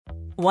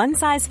One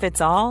size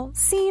fits all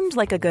seemed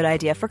like a good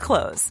idea for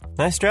clothes.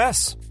 Nice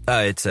dress.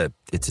 It's a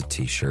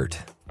t-shirt.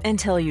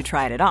 Until you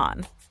tried it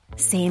on.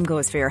 Same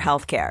goes for your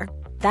healthcare.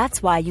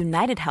 That's why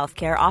United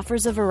Healthcare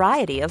offers a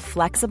variety of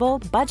flexible,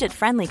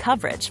 budget-friendly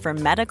coverage for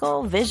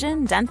medical,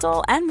 vision,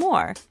 dental, and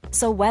more.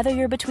 So whether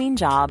you're between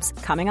jobs,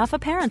 coming off a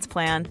parent's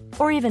plan,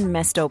 or even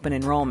missed open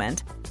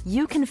enrollment,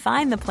 you can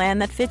find the plan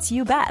that fits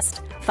you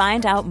best.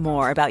 Find out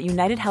more about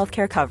United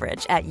Healthcare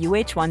coverage at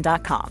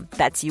uh1.com.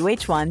 That's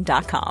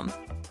uh1.com.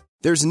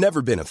 There's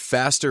never been a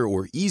faster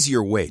or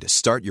easier way to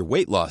start your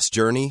weight loss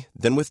journey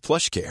than with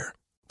PlushCare.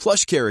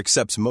 PlushCare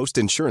accepts most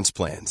insurance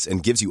plans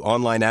and gives you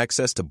online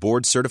access to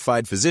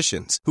board-certified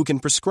physicians who can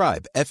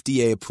prescribe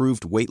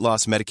FDA-approved weight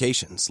loss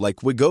medications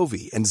like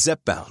Wegovy and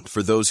Zepbound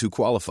for those who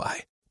qualify.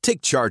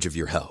 Take charge of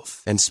your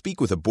health and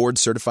speak with a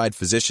board-certified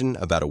physician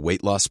about a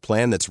weight loss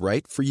plan that's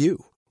right for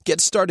you.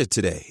 Get started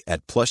today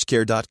at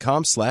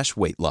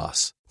plushcare.com/weight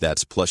loss.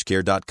 That's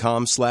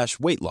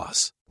plushcare.com/weight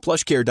loss.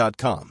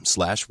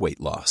 plushcare.com/weight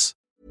loss.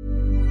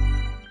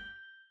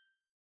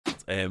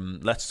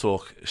 Let's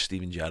talk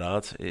Steven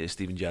Gerrard.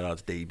 Steven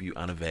Gerrard's debut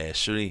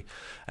anniversary.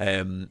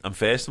 And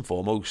first and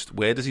foremost,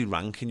 where does he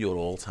rank in your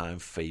all-time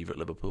favourite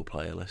Liverpool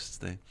player list,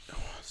 Steve?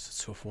 Oh,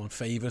 it's a tough one.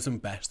 Favourite and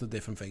best are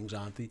different things,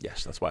 aren't they?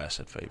 Yes, that's why I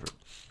said favourite.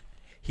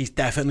 He's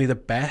definitely the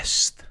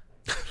best.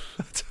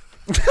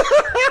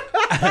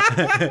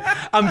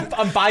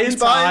 I'm buying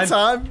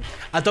time.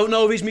 I don't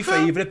know if he's my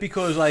favourite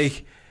because,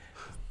 like,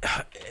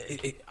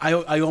 I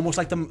almost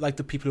like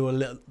the people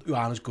who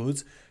aren't as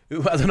good.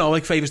 I don't know,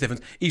 like, favourite's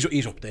different.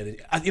 He's up there.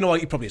 You know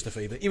what? He probably is the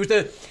favourite. He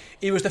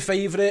was the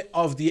favourite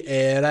of the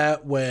era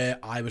where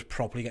I was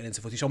properly getting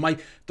into footy. So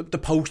the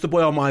poster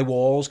boy on my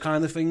walls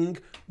kind of thing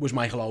was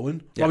Michael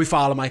Owen. Yeah. Robbie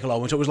Fowler, Michael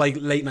Owen. So it was like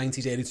late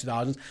 90s, early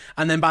 2000s.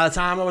 And then by the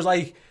time I was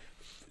like,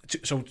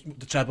 so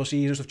the treble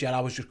season stuff,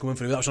 Gerrard was just coming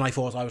through. That was when I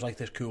thought I was like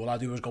this cool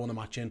lad who was going to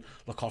match in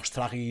Lacoste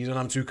trackies, and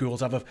I'm too cool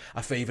to have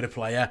a favourite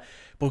player.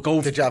 But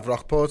did you have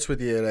Rockports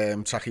with your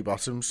tracky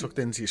bottoms tucked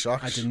into your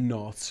socks? I did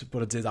not,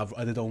 but I did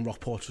own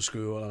Rockports for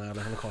school, and I had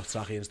a Lacoste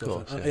trackie and stuff.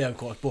 Of course, yeah, of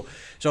course. But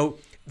so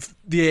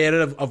the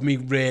era of me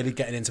really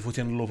getting into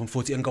footy and loving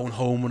footy and going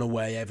home and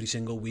away every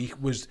single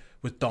week was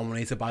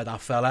dominated by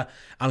that fella.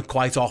 And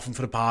quite often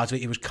for the part of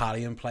it, he was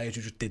carrying players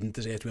who just didn't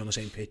deserve to be on the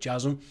same pitch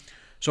as him.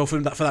 So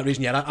for that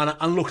reason, yeah,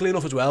 and luckily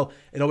enough as well,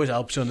 it always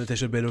helps when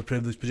there's a bit of a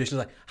privileged position,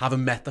 like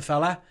having met the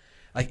fella.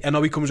 Like, I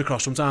know he comes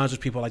across sometimes as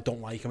people like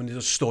don't like him, and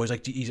there's stories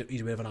like he's a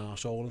bit of an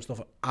arsehole and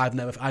stuff. I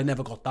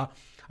never got that.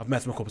 I've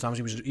met him a couple of times.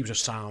 He was a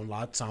sound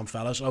lad, sound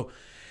fella. So,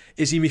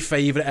 is he my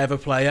favourite ever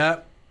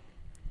player?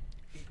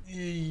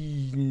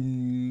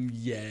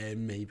 Yeah,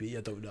 maybe.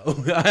 I don't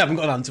know. I haven't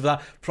got an answer for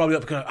that. Probably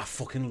not because I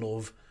fucking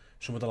love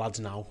some of the lads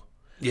now.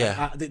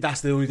 Yeah,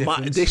 that's the only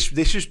difference.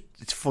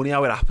 It's funny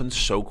how it happens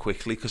so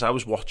quickly, because I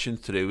was watching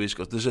through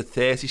there's a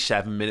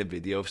 37-minute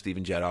video of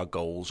Steven Gerrard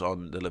goals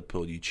on the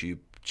Liverpool YouTube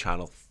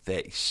channel.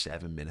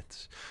 37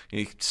 minutes.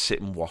 You can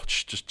sit and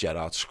watch just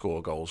Gerrard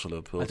score goals for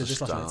Liverpool.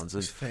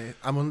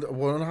 I'm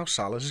wondering how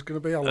Salah's is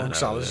going to be. How long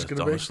Salah's is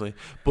going to be.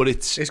 But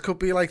it could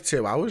be like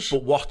 2 hours.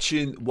 But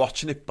watching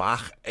it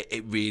back,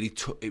 it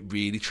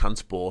really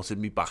transported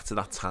me back to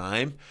that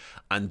time.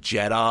 And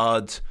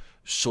Gerrard,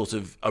 sort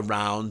of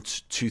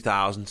around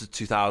 2000 to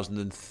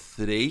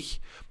 2003,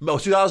 no,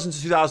 2000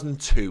 to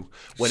 2002,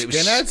 when it was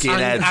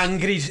skinhead,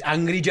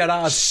 angry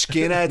Gerrard,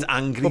 skinhead,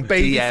 angry, but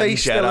babyface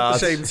still at the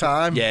same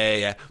time.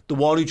 Yeah. The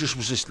one who just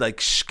was this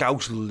like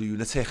scouse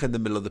lunatic in the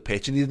middle of the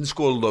pitch, and he didn't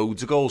score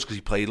loads of goals because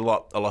he played a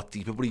lot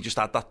deeper, but he just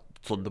had that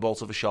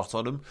thunderbolt of a shot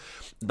on him.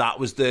 That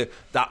was that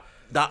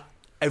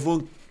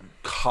everyone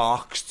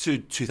harks to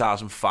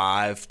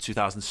 2005,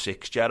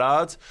 2006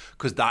 Gerrard,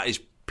 because that is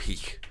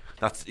peak.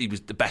 He was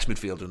the best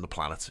midfielder on the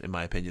planet, in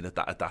my opinion, at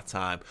that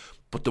time.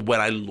 But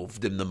when I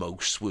loved him the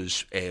most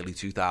was early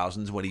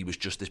 2000s, when he was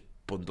just this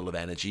bundle of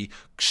energy,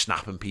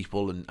 snapping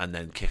people and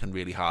then kicking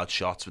really hard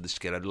shots with his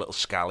skin, a little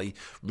scally,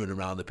 running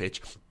around the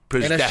pitch.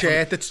 In a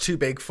shirt that's too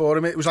big for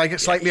him. It was like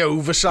slightly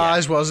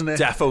oversized, wasn't it?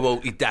 He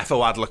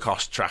defo had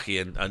Lacoste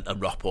trackie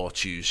and Rockport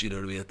shoes, you know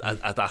what I mean?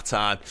 At that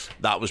time,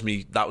 that was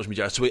me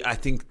Gerrard. So I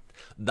think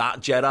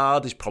that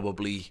Gerrard is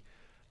probably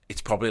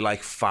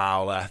like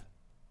Fowler.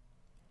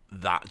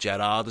 That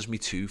Gerrard is my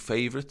two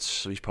favourites,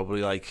 so he's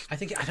probably like. I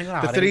think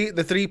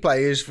the three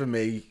players for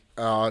me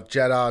are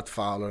Gerrard,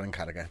 Fowler, and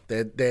Carragher.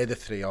 They're the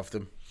three of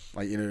them,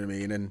 like, you know what I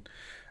mean. And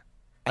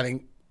I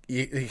think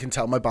you can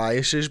tell my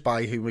biases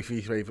by who my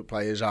three favourite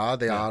players are.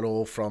 They are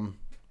all from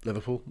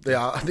Liverpool. They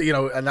are, you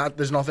know, and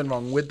there's nothing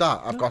wrong with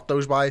that. I've got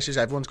those biases.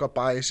 Everyone's got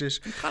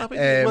biases.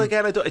 Well,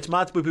 again, it's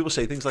mad when people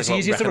say things like, it's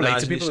easier to relate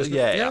to people.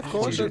 Yeah, of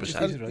course.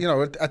 And, you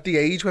know, at the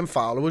age when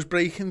Fowler was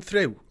breaking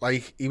through,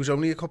 like, he was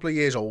only a couple of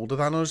years older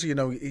than us. You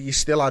know, you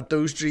still had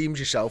those dreams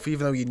yourself,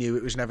 even though you knew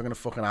it was never going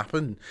to fucking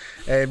happen.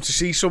 To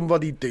see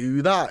somebody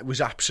do that was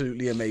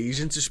absolutely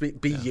amazing. To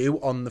be you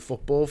on the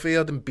football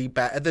field and be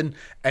better than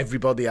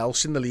everybody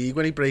else in the league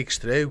when he breaks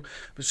through.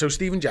 So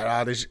Steven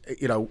Gerrard is,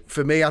 you know,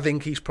 for me, I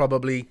think he's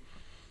probably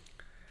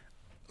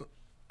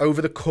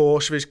over the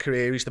course of his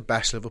career, he's the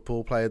best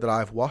Liverpool player that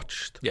I've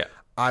watched. Yeah.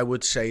 I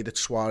would say that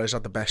Suarez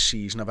had the best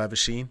season I've ever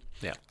seen.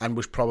 Yeah. And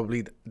was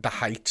probably the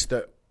height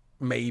that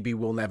maybe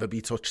will never be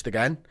touched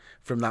again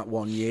from that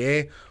 1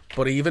 year.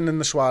 But even in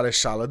the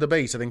Suarez-Salah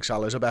debate, I think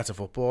Salah's a better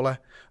footballer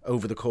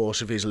over the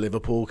course of his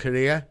Liverpool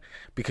career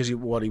because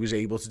of what he was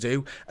able to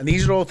do. And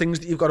these are all things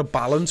that you've got to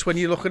balance when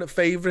you're looking at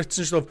favourites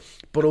and stuff.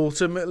 But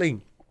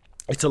ultimately,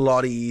 it's a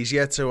lot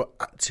easier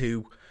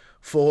to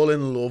fall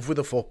in love with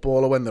a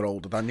footballer when they're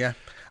older than you.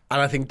 And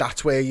I think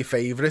that's where your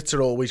favourites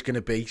are always going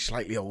to be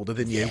slightly older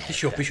than you. He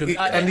should be.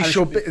 And he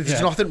should be.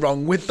 There's nothing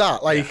wrong with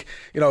that. Like,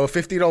 you know, a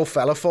 50-year-old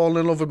fella falling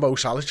in love with Mo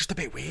Salah is just a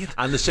bit weird.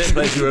 And the certain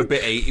players who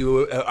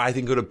are I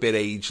think, are a bit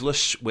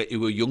ageless,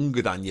 who were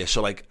younger than you.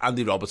 So, like,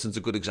 Andy Robertson's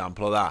a good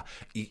example of that.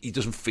 He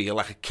doesn't feel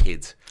like a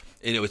kid.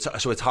 You know,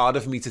 so it's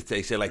harder for me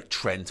to say, like,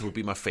 Trent would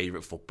be my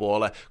favourite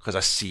footballer because I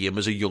see him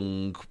as a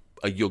young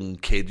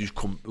kid who's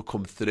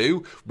come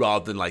through,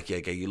 rather than, like,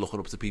 you're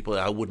looking up to people.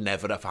 I would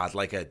never have had,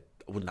 like, I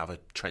wouldn't have a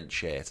Trent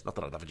shirt. Not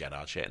that I'd have a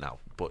Gerrard shirt now,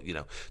 but, you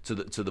know, to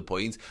the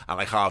point. And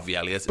like Harvey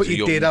Elliott, but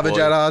you did have a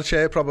Gerrard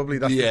shirt, probably.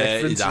 That's the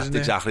difference, isn't it?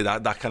 Exactly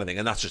that kind of thing.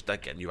 And that's just,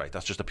 again, you're right.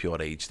 That's just a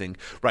pure age thing.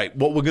 Right.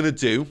 What we're going to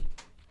do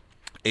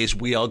is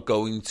we are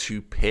going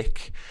to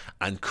pick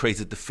and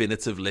create a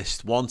definitive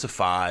list, 1 to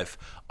 5,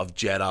 of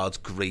Gerrard's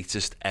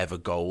greatest ever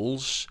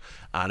goals.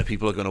 And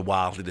people are going to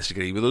wildly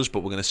disagree with us,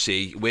 but we're going to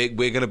see. We're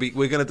going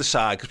to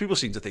decide, because people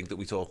seem to think that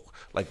we talk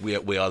like we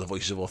are the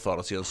voices of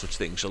authority on such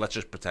things. So let's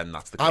just pretend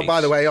that's the case. By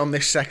the way, on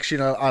this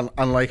section,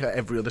 unlike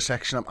every other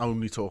section, I'm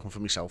only talking for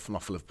myself,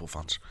 not for Liverpool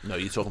fans. No,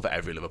 you're talking for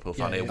every Liverpool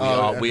fan here.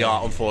 We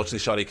are, unfortunately,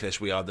 sorry, Chris,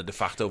 we are the de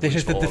facto voice.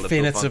 This is the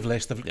definitive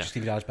list of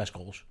Stevie Gerrard's best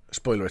goals.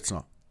 Spoiler, it's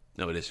not.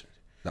 No, it is.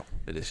 No,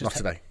 it is. Not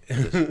today.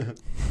 It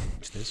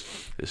is.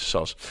 It's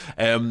soz.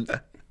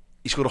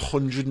 He scored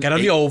 100. Get on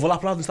the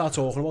overlap, lad, and start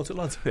talking about it,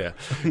 lad. Yeah,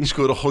 he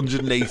scored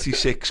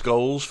 186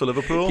 goals for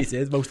Liverpool. He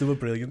did. Most of them were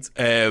brilliant.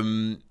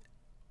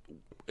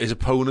 His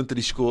opponent that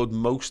he scored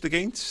most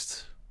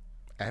against,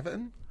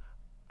 Everton.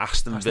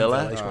 Aston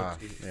Villa.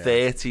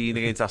 13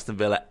 against Aston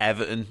Villa.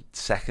 Everton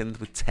second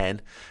with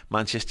 10.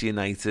 Manchester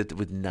United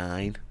with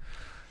 9.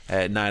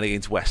 9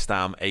 against West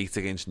Ham, 8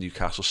 against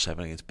Newcastle,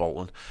 7 against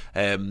Bolton.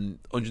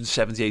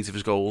 178 of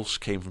his goals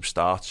came from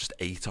starts, just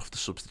 8 off the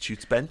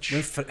substitutes bench.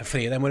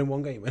 3 of them were in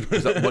one game.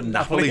 Was that what,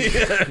 Napoli?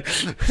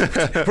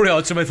 Pretty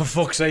hard to make, for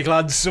fuck's sake,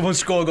 lads. Someone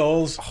score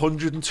goals.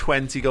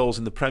 120 goals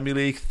in the Premier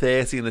League,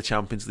 30 in the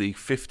Champions League,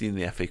 50 in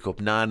the FA Cup,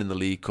 9 in the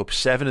League Cup,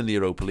 7 in the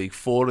Europa League,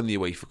 4 in the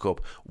UEFA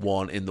Cup,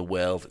 1 in the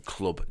World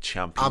Club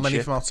Championship. How many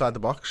from outside the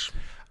box?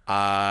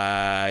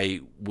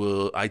 I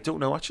don't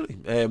know, actually.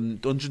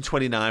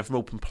 129 from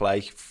open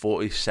play,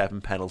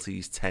 47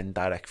 penalties, 10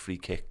 direct free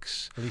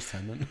kicks. At least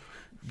 10, then.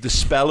 The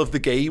spell of the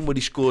game when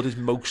he scored his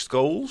most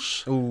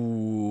goals?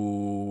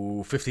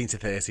 15 to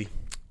 30.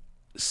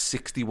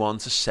 61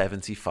 to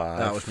 75.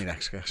 That was my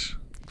next guess.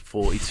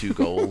 42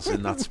 goals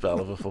in that spell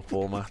of a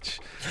football match.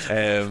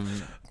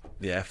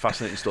 Yeah,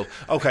 fascinating stuff.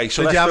 Okay,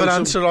 so did you have an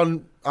answer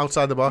on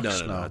outside the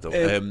box? No, I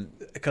don't.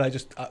 Can I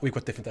just... we've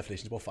got different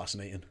definitions about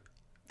fascinating.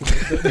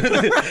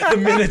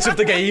 The minutes of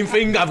the game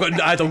thing,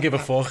 I don't give a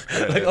fuck.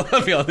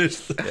 I'll be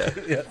honest.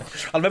 Yeah.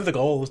 I remember the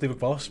goal was David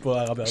Boss,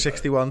 but I'll be honest.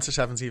 61 to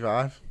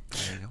 75.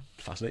 There you go.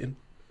 Fascinating.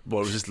 What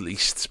was his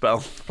least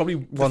spell? Probably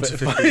 1 to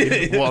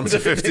 15. 1 to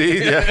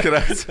 15, yeah,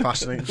 correct.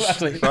 Fascinating.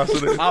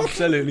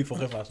 Absolutely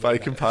fucking fascinating. By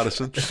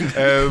comparison.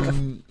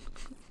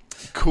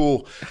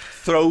 Cool.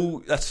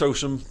 Let's throw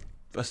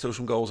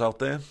some goals out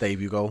there.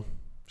 Debut goal,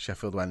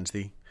 Sheffield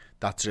Wednesday.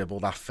 That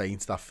dribble, that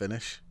feint, that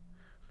finish.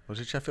 Was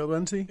it Sheffield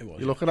Wednesday? It was.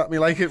 You're looking at me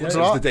like it was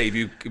not. It was the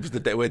debut. It was the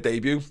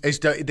debut. His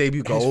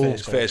debut goal.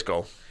 His first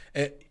goal.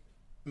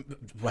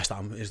 West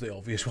Ham is the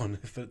obvious one.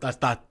 That's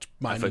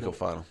my FA Cup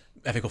final.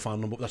 FA Cup final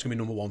number. That's going to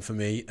be number 1 for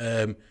me.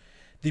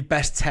 The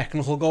best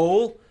technical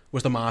goal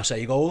was the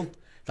Marseille goal.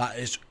 That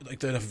is, like,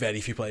 there are very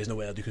few players in the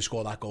world who can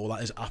score that goal.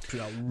 That is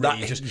absolutely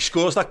outrageous. He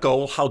scores that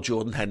goal how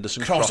Jordan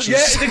Henderson crosses.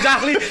 Yeah,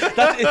 exactly.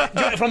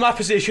 From that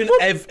position,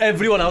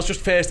 everyone else just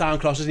first time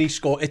crosses and he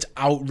scores. It's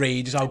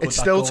outrageous how good it's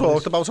that still goal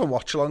talked is. About on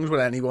watch-alongs when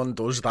anyone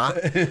does that.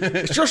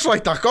 It's just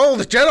like that goal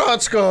that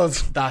Gerrard scored.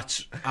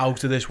 That's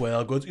out of this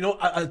world good. You know,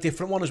 a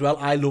different one as well.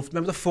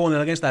 Remember the 4-0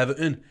 against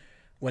Everton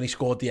when he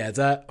scored the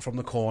header from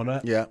the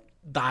corner? Yeah.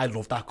 I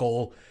loved that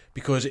goal.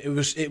 Because it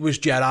was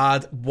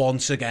Gerrard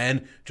once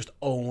again just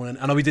owning.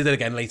 I know he did it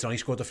again later on. He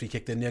scored the free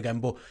kick, didn't he, again?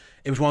 But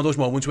it was one of those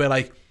moments where,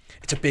 like,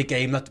 it's a big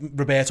game that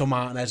Roberto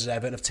Martinez's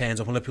Everton have turned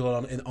up and Liverpool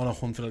on a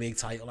hunt for the league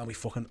title, and we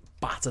fucking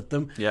battered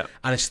them. Yeah.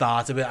 And it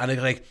started with, and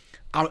it's like,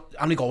 how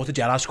many goals did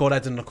Gerrard score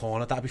in the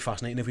corner? That'd be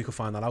fascinating if we could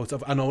find that out.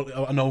 I know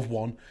of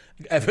one.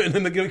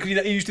 Everton, because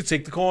he used to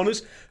take the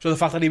corners. So the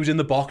fact that he was in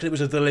the box, it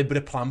was a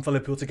deliberate plan for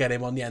Liverpool to get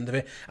him on the end of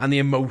it. And the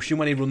emotion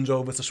when he runs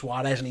over to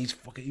Suarez and he's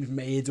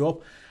made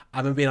up. I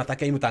remember being at that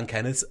game with Dan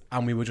Kennett,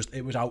 and it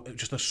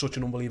was such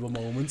an unbelievable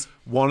moment.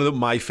 One of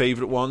my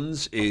favourite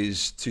ones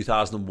is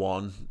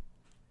 2001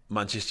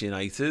 Manchester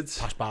United.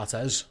 Past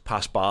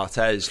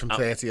Barthez. From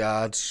 30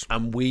 yards.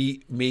 And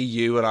me,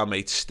 you and our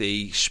mate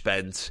Steve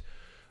spent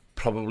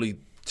probably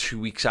 2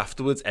 weeks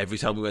afterwards, every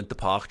time we went to the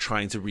park,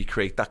 trying to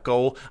recreate that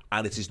goal,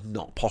 and it is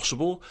not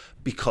possible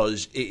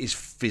because it is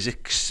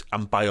physics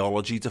and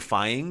biology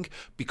defying.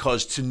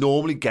 Because to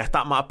normally get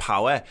that amount of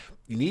power,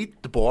 you need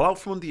the ball out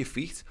from under your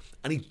feet,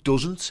 and he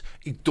doesn't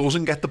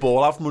get the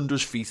ball out from under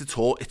his feet at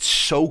all. It's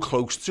so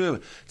close to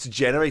him to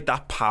generate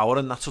that power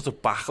and that sort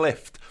of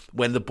backlift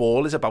when the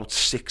ball is about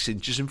 6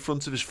 inches in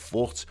front of his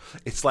foot.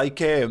 It's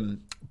like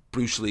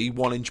Bruce Lee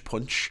 1-inch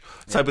punch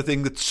type of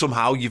thing, that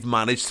somehow you've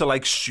managed to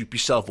like soup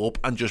yourself up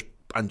and just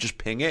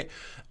ping it,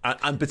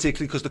 and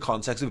particularly because the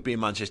context of it being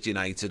Manchester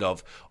United,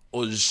 of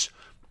us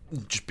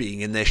just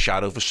being in their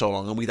shadow for so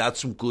long, and we'd had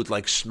some good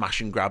like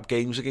smash and grab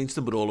games against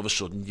them, but all of a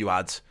sudden you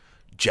had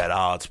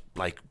Gerrard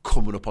like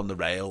coming up on the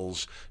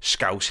rails,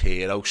 Scouse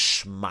hero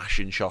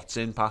smashing shots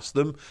in past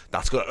them.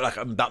 That's got like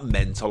that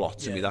meant a lot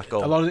to me, that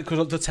goal. A lot of it,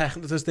 because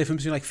there's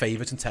difference between like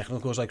favourites and technical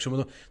goals. Like some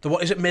of the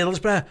what is it,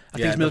 Middlesbrough? I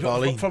think it's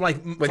Middlesbrough from like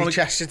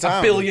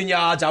a billion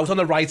yards out on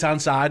the right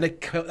hand side.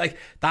 Like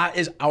that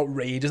is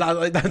outrageous.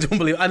 That's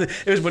unbelievable. And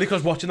it was funny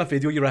because watching that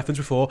video you referenced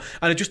before,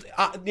 and it just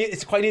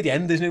it's quite near the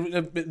end, isn't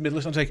it?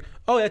 Middlesbrough. It's like,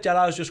 oh yeah,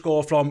 Gerrard's just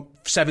scored from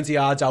 70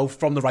 yards out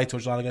from the right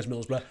touchline against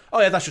Middlesbrough.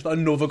 Oh yeah, that's just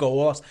another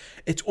goal.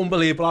 It's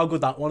unbelievable how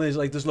good that one is.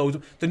 Like, there's loads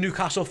of the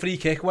Newcastle free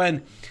kick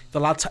when the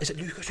lad is it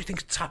Lucas who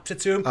thinks taps it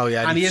to him. Oh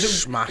yeah, and he isn't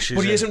smashes,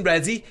 but he isn't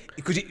ready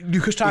because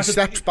Lucas tries to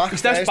steps back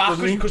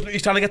because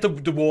he's trying to get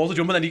the wall to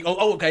jump, and then he goes,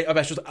 oh okay, I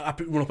best just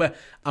run up here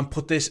and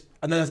put this,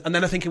 and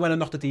then I think he went and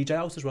knocked the DJ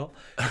out as well,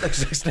 like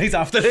straight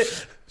after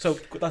it. So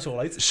that's all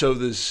right. So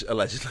there's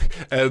allegedly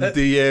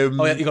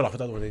oh yeah, he got off it,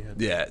 don't worry.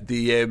 Yeah,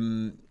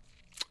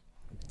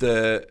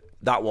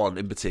 that one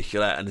in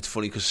particular, and it's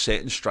funny because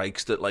certain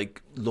strikes that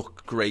like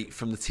look great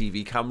from the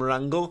TV camera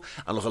angle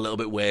and look a little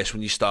bit worse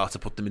when you start to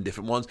put them in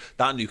different ones.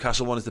 That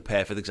Newcastle one is the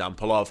perfect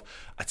example of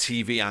a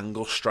TV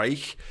angle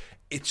strike.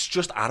 It's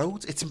just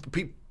arrowed.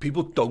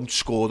 People don't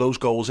score those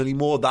goals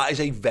anymore. That is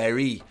a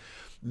very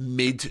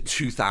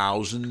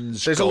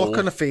mid-2000s There's goal. a look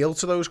and a feel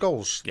to those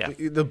goals. Yeah.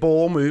 The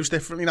ball moves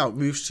differently now. It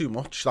moves too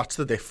much. That's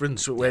the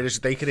difference. Whereas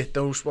they could hit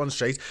those ones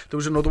straight. There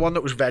was another one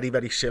that was very,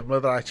 very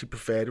similar that I actually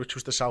preferred, which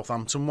was the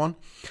Southampton one,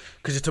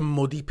 because it's a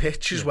muddy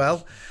pitch as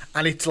well.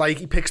 And it's like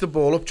he picks the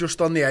ball up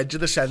just on the edge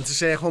of the centre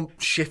circle,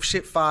 shifts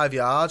it 5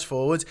 yards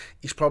forward.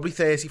 He's probably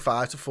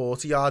 35 to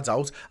 40 yards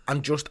out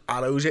and just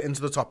arrows it into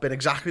the top bin.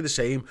 Exactly the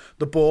same.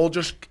 The ball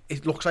just,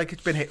 it looks like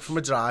it's been hit from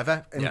a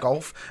driver in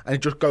golf, and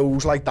it just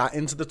goes like that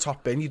into the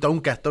top bin. You don't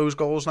get those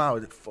goals now.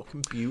 It's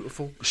fucking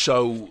beautiful.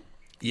 So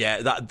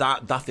yeah,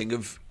 that thing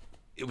of,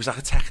 it was like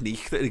a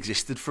technique that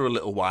existed for a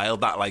little while,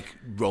 that like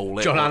roll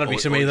it. John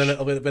Annabisa made a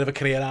little bit of a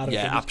career out of it.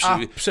 Yeah,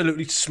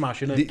 absolutely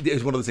smashing it. It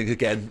was one of the things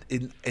again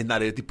in that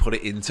they put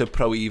it into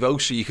Pro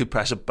Evo, so you could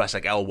press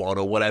like L1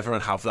 or whatever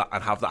and have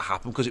that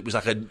happen, because it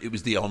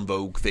was the on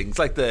vogue thing. It's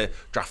like the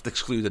draft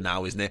excluder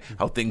now, isn't it?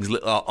 How things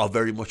are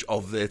very much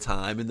of their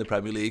time in the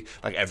Premier League.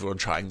 Like everyone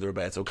trying the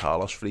Roberto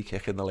Carlos free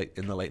kick in the late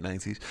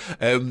 90s.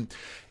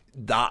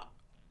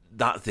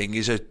 That thing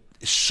is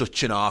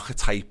such an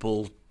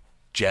archetypal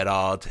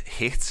Gerrard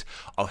hit,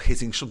 of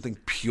hitting something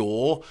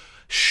pure,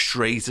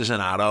 straight as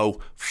an arrow,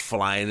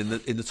 flying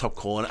in the top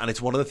corner. And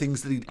it's one of the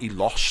things that he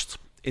lost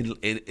in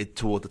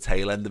toward the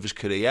tail end of his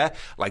career.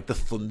 Like the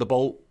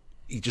Thunderbolt,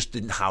 he just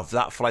didn't have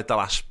that for like the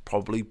last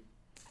probably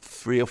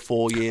 3 or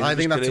 4 years. I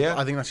think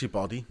that's your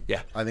body.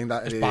 Yeah, I think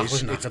that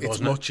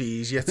it's much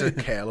easier to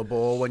curl a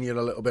ball when you're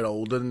a little bit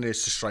older than it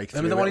is to strike through.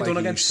 I mean, the one he done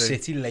like against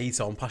City late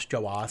on past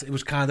Joe Hart, it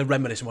was kind of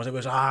reminiscent, wasn't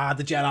it? It was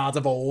the Gerrard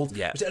of old.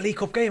 Yeah. Was it a League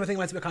Cup game? I think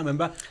I can't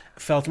remember.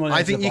 Felt him on.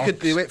 I think you could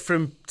do it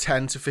from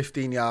 10 to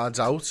 15 yards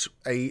out,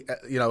 a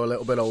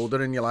little bit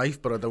older in your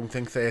life, but I don't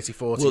think 30,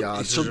 40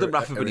 yards. It's something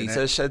Rafa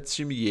Benitez said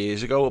to me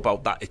years ago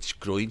about that. It's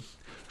groin.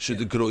 So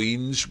the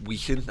groins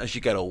weaken as you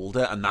get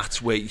older, and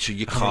that's where you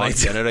can't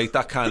generate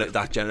that kind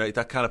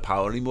of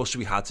power anymore. So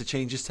we had to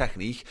change his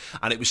technique,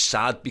 and it was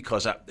sad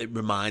because it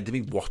reminded me,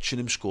 watching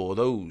him score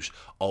those,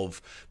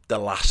 of the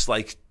last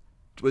like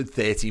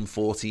 13,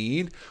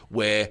 14,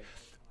 where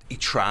he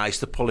tries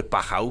to pull it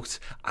back out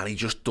and he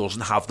just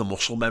doesn't have the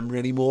muscle memory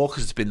anymore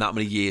because it's been that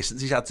many years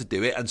since he's had to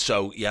do it. And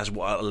so he has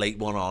a late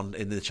one on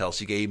in the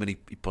Chelsea game and he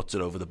puts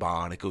it over the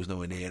bar and it goes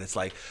nowhere near. And it's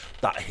like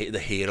the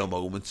hero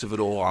moments of it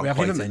all. We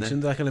haven't even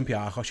mentioned like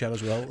Olympiacos here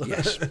as well.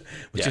 Yes.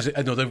 Which is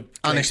another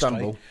and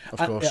Istanbul, of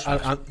course.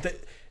 And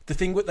the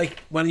thing with, like,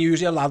 when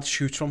usually a lad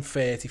shoots from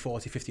 30,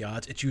 40, 50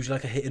 yards, it's usually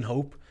like a hit and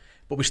hope.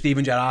 But with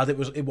Steven Gerrard,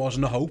 it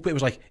wasn't a hope. It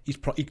was like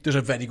there's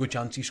a very good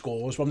chance he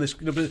scores from this.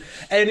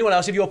 Anyone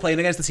else, if you're playing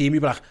against the team, you'd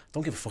be like,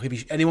 don't give a fuck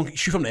if anyone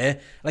shoot from there.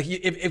 Like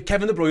if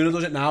Kevin De Bruyne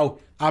does it now,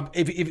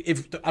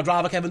 if I'd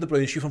rather Kevin De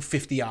Bruyne shoot from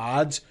 50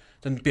 yards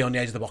than be on the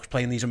edge of the box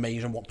playing these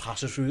amazing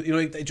passes through.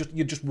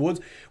 You just would.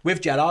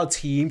 With Gerrard,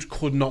 teams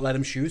could not let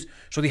him shoot,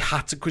 so they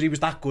had to, because he was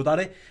that good at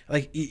it.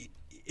 Like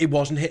it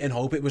wasn't hit and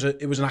hope. It was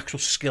an actual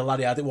skill that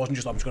he had. It wasn't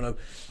just, I'm just going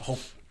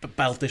to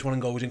belt this one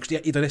and goes in,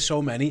 because he did it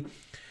so many.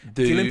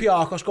 The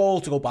Olympiacos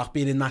goal, to go back,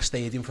 being in that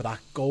stadium for that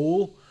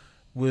goal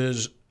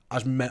was,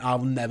 I'll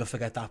never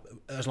forget that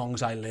as long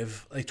as I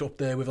live. It's up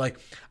there with, like,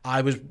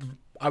 I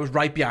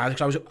right behind,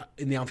 because I was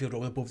in the Anfield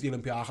Road above the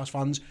Olympiacos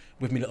fans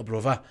with my little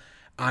brother.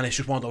 And it's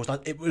just one of those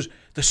that it was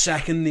the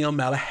second Neil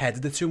Mellor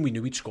headed it to him, we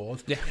knew he'd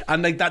scored. Yeah.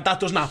 And like that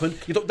doesn't happen.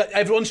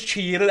 Everyone's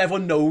cheering,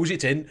 everyone knows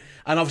it's in.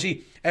 And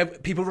obviously,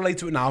 people relate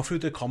to it now through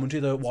the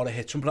commentary, what it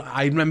hits them. But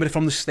I remember it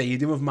from the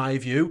stadium of my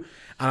view.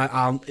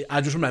 And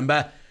I just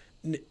remember,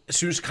 as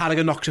soon as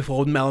Carragher knocks it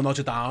forward, Mellor nods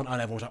it down,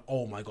 and everyone's like,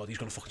 oh my God, he's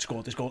going to fucking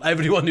score this goal.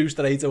 Everyone knew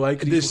straight away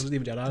because he's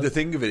Steven Gerrard. The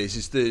thing of it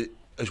is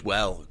as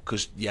well,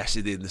 because yes,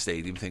 it did in the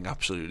stadium thing,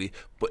 absolutely,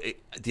 but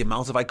the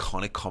amount of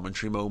iconic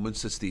commentary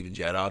moments that Steven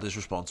Gerrard is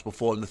responsible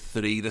for, and the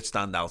three that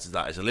stand out is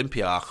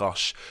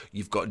Olympiacos,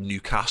 you've got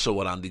Newcastle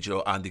and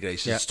Andy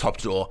Grayson's top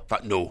draw. In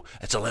fact, no,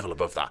 it's a level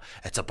above that.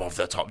 It's above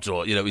the top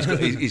draw. You know,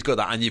 he's got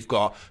that, and you've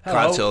got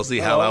Clive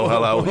Tilsley,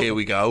 hello, here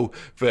we go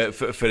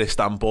for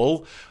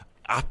Istanbul.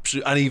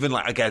 Absolutely, and even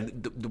like again,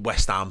 the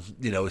West Ham,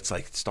 you know, it's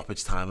like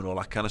stoppage time and all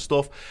that kind of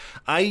stuff.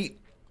 You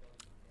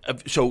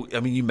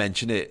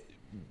mentioned it.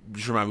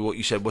 Just remember what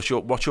you said. What's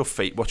your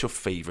favourite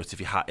if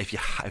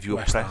you were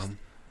West pressed? Ham.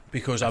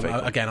 Because I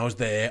was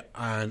there,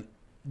 and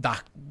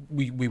that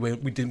we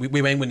went win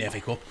the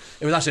FA Cup.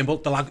 It was that simple.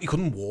 The lad, he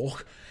couldn't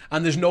walk,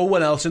 and there's no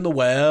one else in the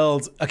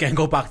world. Again,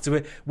 go back to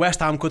it. West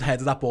Ham could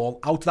head that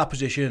ball out of that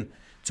position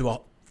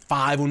to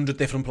 500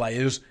 different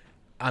players,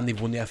 and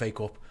they've won the FA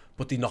Cup.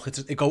 But they knock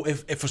it go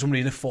if for some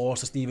reason it falls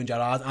to Steven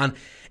Gerrard, and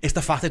it's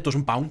the fact it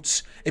doesn't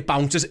bounce. It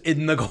bounces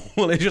in the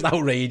goal. It's just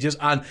outrageous.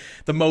 And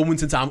the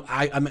moment in time,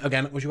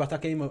 again, was you at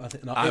that game?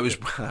 I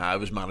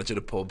was managing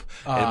a pub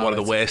in one of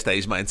the worst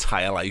days of my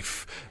entire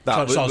life.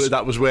 That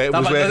was where it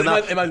was working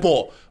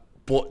that.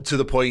 But to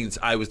the point,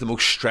 I was the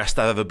most stressed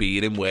I've ever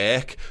been in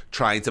work,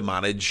 trying to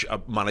manage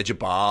a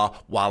bar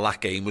while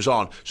that game was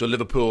on. So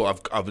Liverpool,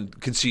 I've been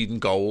conceding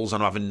goals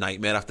and I'm having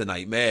nightmare after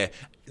nightmare.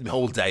 The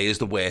whole day is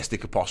the worst it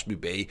could possibly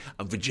be,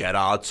 and for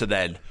Gerrard to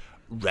then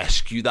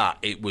rescue that,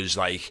 it was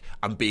like,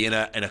 and being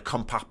in a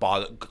compact bar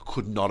that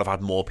could not have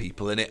had more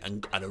people in it,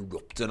 and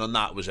erupting on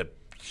that was a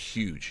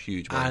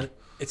huge moment. And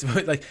it's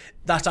like,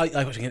 that's how, like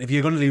I was thinking, if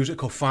you're going to lose a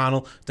cup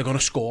final, they're going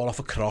to score off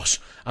a cross,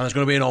 and there's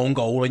going to be an own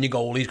goal, and your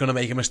goalie's going to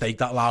make a mistake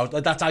that loud.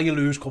 Like, that's how you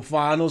lose cup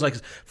finals. Like,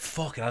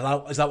 fuck it,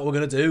 is that what we're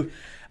going to do?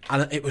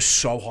 And it was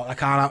so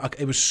hot.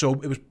 It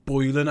was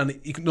boiling,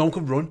 and no one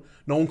could run.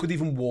 No one could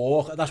even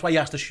walk. That's why he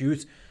has to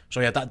shoot. So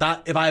yeah,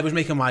 that if I was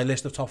making my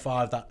list of top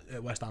 5,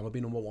 that West Ham would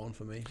be number 1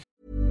 for me.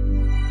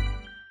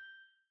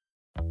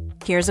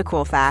 Here's a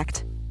cool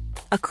fact.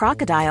 A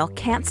crocodile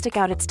can't stick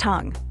out its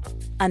tongue.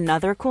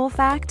 Another cool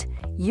fact,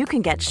 you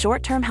can get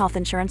short-term health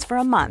insurance for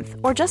a month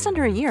or just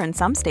under a year in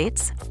some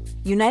states.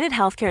 United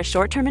Healthcare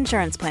short-term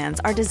insurance plans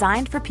are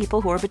designed for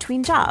people who are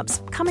between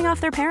jobs, coming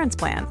off their parents'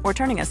 plan, or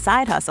turning a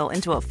side hustle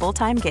into a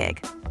full-time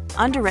gig.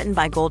 Underwritten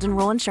by Golden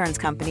Rule Insurance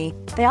Company,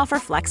 they offer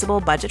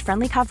flexible,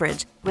 budget-friendly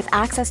coverage with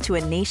access to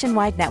a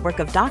nationwide network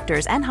of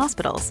doctors and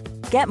hospitals.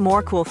 Get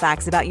more cool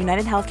facts about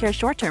United Healthcare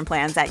short-term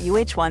plans at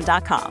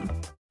uh1.com.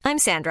 I'm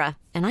Sandra,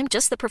 and I'm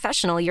just the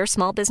professional your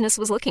small business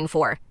was looking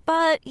for.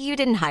 But you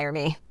didn't hire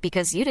me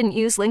because you didn't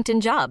use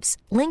LinkedIn Jobs.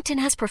 LinkedIn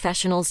has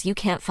professionals you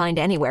can't find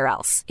anywhere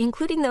else,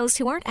 including those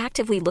who aren't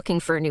actively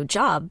looking for a new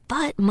job,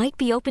 but might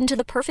be open to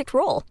the perfect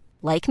role,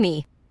 like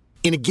me.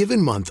 In a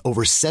given month,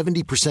 over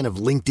 70% of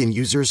LinkedIn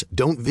users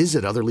don't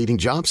visit other leading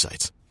job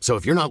sites. So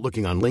if you're not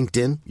looking on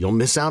LinkedIn, you'll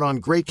miss out on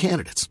great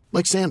candidates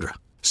like Sandra.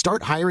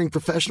 Start hiring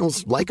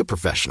professionals like a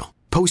professional.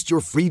 Post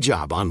your free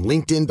job on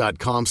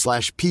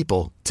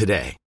linkedin.com/people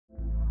today.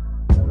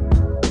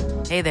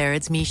 Hey there,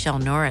 it's Michelle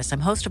Norris.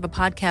 I'm host of a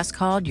podcast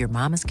called Your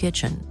Mama's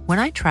Kitchen. When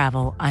I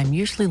travel, I'm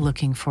usually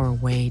looking for a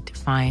way to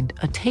find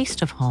a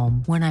taste of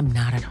home when I'm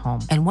not at home.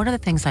 And one of the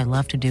things I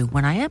love to do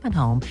when I am at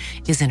home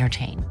is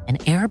entertain. And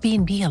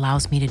Airbnb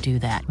allows me to do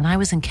that. When I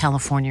was in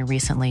California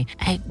recently,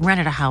 I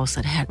rented a house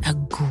that had a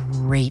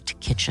great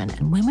kitchen.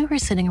 And when we were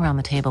sitting around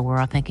the table, we're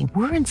all thinking,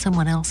 we're in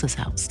someone else's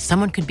house.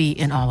 Someone could be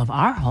in all of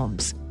our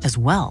homes as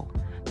well.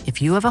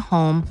 If you have a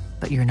home,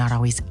 but you're not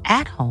always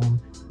at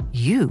home,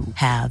 you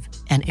have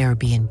an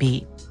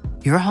Airbnb.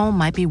 Your home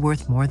might be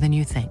worth more than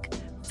you think.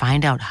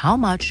 Find out how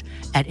much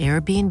at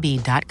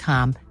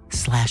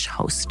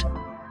airbnb.com/host.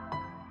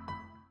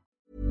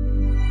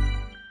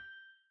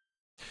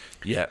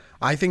 Yeah,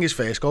 I think his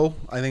first goal.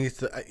 I think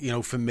it's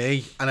for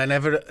me, and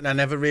I've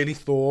never really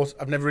thought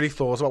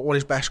about what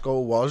his best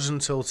goal was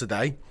until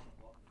today.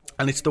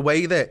 And it's the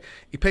way that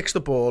he picks the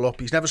ball up.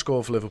 He's never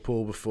scored for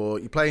Liverpool before.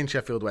 You play in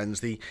Sheffield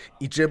Wednesday.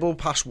 He dribbled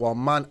past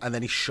one man and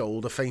then he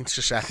shoulder feints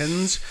for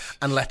seconds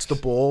and lets the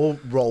ball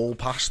roll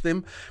past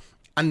him.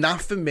 And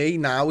that for me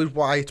now is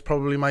why it's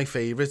probably my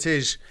favourite.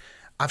 Is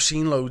I've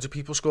seen loads of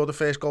people score the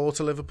first goal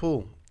to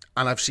Liverpool,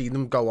 and I've seen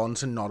them go on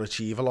to not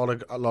achieve a lot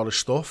of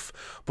stuff.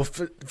 But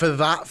for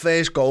that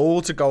first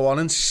goal to go on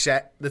and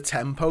set the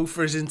tempo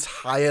for his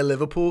entire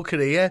Liverpool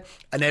career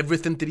and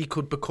everything that he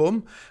could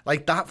become,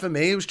 like that for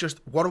me, it was just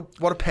what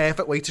a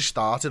perfect way to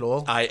start it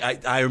all.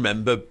 I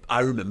remember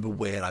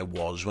where I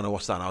was when I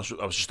watched that. And I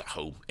was just at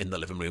home in the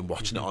living room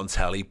watching it on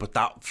telly. But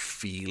that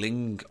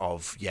feeling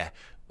of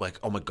like,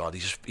 oh my God,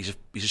 he's a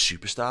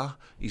superstar.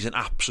 He's an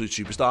absolute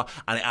superstar.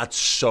 And it had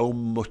so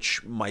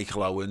much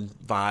Michael Owen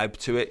vibe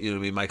to it. You know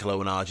what I mean? Michael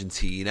Owen,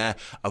 Argentina.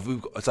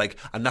 It's like,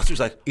 and that's what's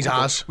like, he's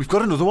ours. We've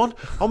got another one.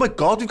 Oh my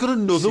God, we've got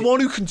another one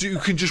who can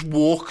just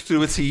walk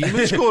through a team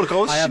and score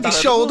goals. He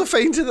shoulder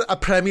feinted a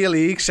Premier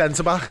League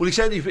centre-back. Well, he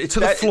said to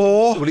the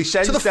floor. Well, he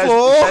sends to the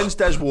floor. He sends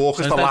Des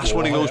Walker, the last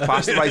one he goes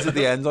past right at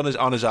the end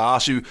on his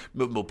arse. Who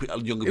younger people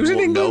he was an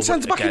England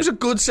centre-back. He was a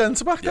good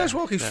centre-back, Des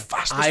Walker. He's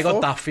fast as fuck. I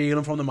got that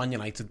feeling from the Man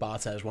United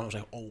Barthez one. I was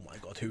like, oh my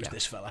God, who's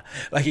this fella?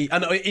 Like, I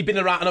know he'd been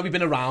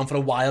around for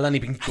a while and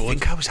he'd been good. I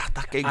think I was at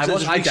that game. I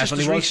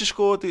definitely was. Reece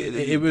scored.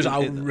 It was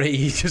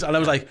outrageous, and I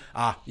was like,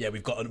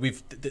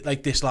 we've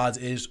like, this lad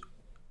is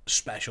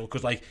special,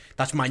 because like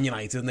that's Man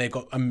United and they've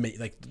got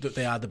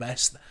they are the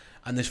best,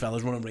 and this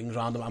fella's running rings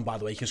around them, and by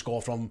the way, he can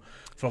score from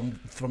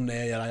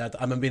there. Yeah,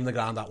 I remember being in the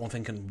ground that one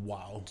thinking,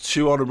 wow.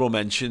 2 honourable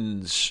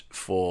mentions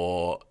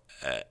for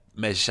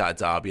Merseyside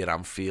derby at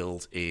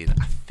Anfield in,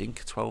 I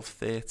think,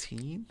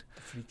 12-13.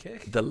 Free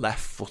kick. The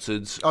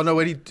left-footed. Oh no,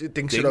 when he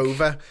dinks it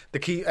over. The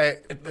key,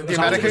 the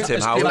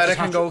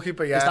American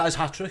goalkeeper. Yeah, is that his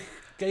hat-trick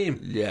game?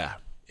 Yeah.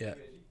 Yeah,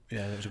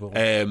 that was a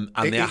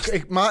good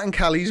one. Martin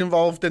Kelly's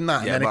involved in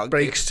that, and then it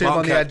breaks to him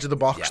on the edge of the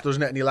box,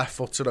 doesn't it? And he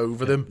left-foots it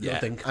over them. Yeah.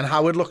 And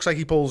Howard looks like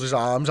he pulls his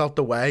arms out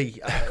the way,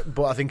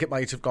 but I think it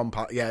might have gone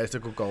past. Yeah, it's a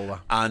good goal, that.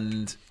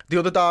 And the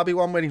other derby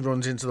one, when he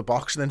runs into the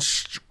box and then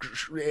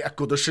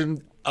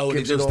Goodison. Oh,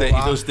 he does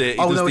the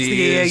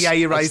ears. Yeah,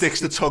 you're right. Sticks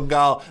the tongue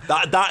out.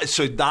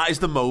 That is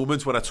the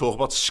moment when I talk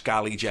about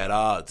Scally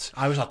Gerrard.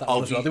 I was at that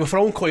one as well. They were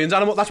throwing coins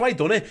at him. That's why he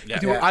done it. Yeah.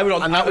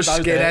 That was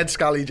skinhead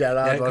Scally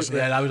Gerrard, wasn't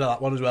it? Yeah, I was at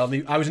that one as well.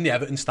 I was in the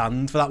Everton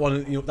stand for that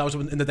one. You know, that was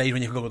in the days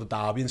when you could go to the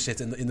derby and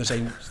sit in the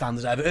same stand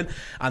as Everton,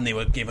 and they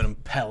were giving him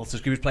pelts.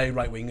 He was playing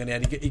right wing,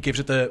 and he gives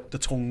it the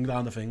tongue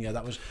down the thing. Yeah,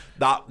 that was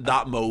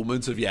that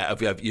moment of you're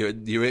at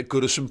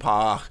Goodison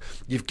Park.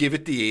 You've given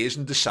it the ears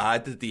and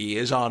decided that the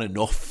ears aren't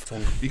enough.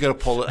 You got to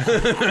pull it.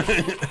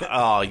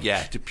 Oh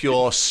yeah, the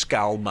pure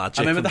Scal magic.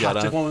 I remember the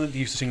hat-trick one when he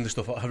used to sing the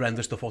stuff,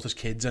 horrendous stuff out as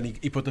kids, and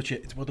he put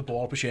the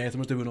ball up his shirt and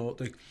was doing all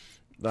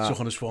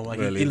suck on his form. Like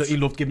he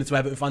loved giving it to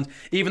Everton fans.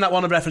 Even that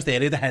one I referenced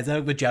earlier, the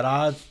header with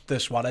Gerrard, the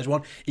Suarez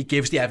one, he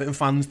gives the Everton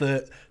fans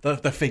the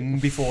thing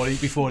before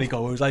he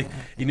goes. Like,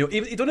 you know,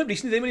 he done it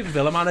recently when he was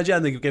Villa manager,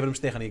 and they gave him a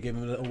stick and he gave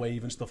him a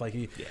wave and stuff. Like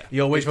he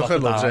always got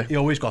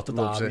the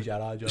derby,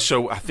 Gerrard.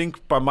 So I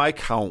think by my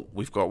count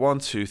we've got 1,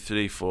 2,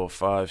 3, 4,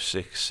 5,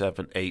 6,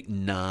 7, 8,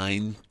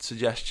 9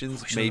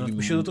 suggestions.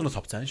 We should have done a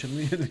top 10,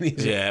 shouldn't we?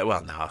 Yeah,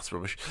 well, no, that's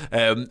rubbish.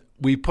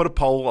 We put a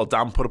poll, or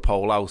Dan put a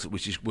poll out,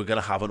 which is we're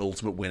going to have an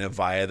ultimate winner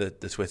via the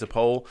Twitter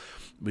poll.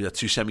 We had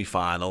 2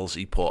 semi-finals.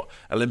 He put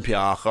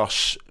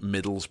Olympiacos,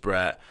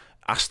 Middlesbrough,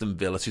 Aston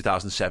Villa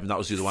 2007. That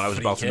was the other one I was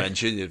about to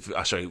mention.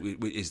 Sorry,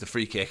 is the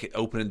free kick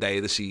opening day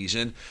of the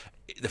season.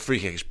 The free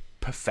kick is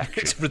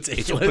perfection. It's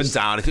ridiculous. It's up and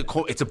down.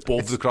 It's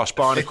above the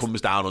crossbar and it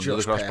comes down under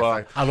the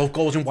crossbar. Perfect. I love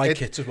goals in white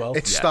kits as well.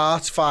 It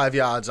starts 5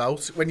 yards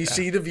out. When you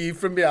see the view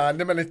from behind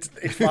him and it's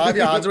 5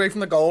 yards away from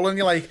the goal, and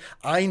you're like,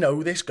 I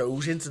know this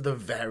goes into the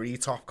very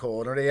top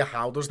corner here.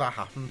 How does that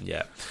happen?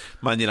 Yeah.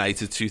 Man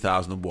United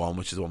 2001,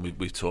 which is the one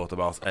we've talked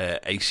about.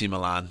 AC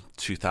Milan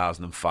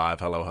 2005.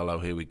 Hello,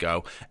 here we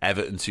go.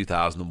 Everton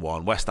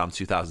 2001. West Ham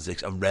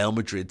 2006. And Real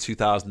Madrid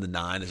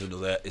 2009 is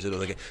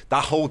another game.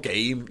 That whole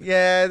game.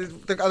 Yeah,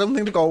 I don't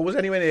think the goal was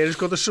anywhere near as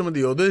good as some of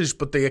the others,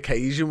 but the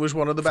occasion was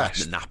one of the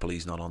best.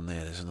 Napoli's not on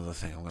there. There's another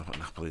thing. I'm going to put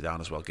Napoli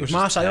down as well. Was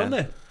Marseille on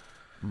there?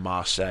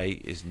 Marseille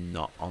is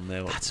not on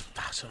there. That's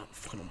a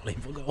fucking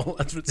unbelievable goal.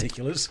 That's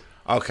ridiculous.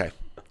 Okay,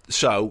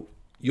 so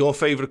your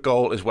favourite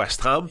goal is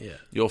West Ham. Yeah.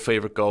 Your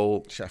favourite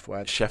goal,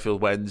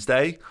 Sheffield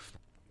Wednesday.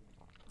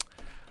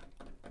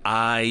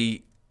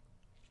 I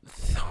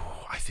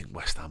think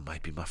West Ham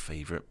might be my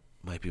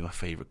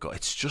favourite goal.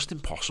 It's just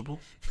impossible.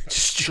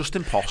 It's just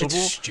impossible.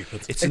 It's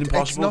stupid. It's an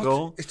impossible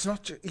goal. It's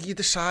not. You're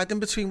deciding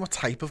between what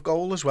type of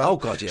goal as well. Oh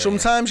God, yeah.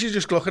 Sometimes you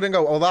just look at it and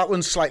go, "Oh, that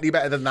one's slightly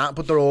better than that,"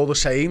 but they're all the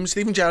same.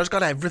 Steven Gerrard's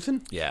got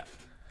everything. Yeah,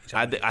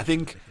 I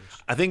think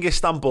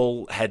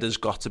Istanbul header's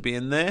got to be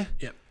in there.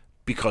 Yeah,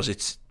 because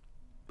it's.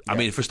 I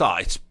mean, for a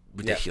start, it's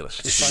ridiculous.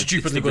 It's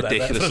stupidly good.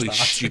 Ridiculously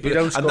stupid. We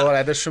don't score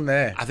headers from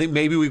there. I think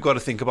maybe we've got to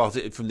think about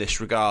it from this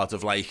regard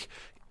of like,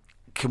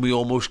 can we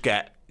almost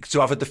get to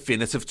have a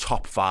definitive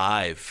top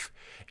 5?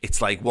 It's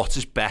like, what's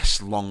his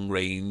best long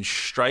range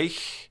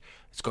strike?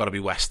 It's got to be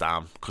West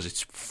Ham because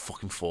it's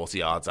fucking 40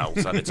 yards out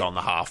and it's on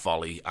the half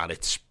volley and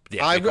it's the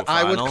FA Cup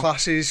I would final.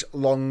 class his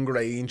long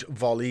range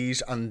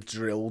volleys and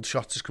drilled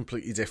shots as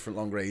completely different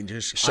long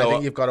ranges. So, I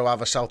think you've got to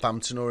have a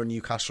Southampton or a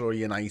Newcastle or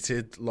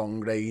United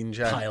long range.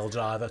 Pile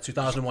driver.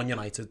 2001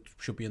 United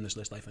should be in this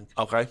list, I think.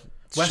 Okay.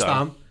 West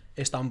Ham,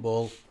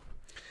 Istanbul.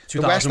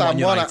 The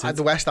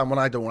West Ham one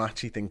I don't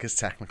actually think is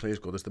technically as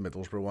good as the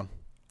Middlesbrough one,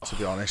 to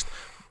be honest.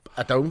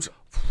 I don't.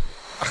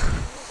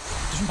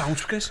 Doesn't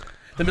bounce, Chris.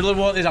 The Middlesbrough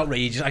one is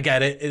outrageous. I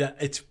get it.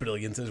 It's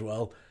brilliant as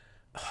well.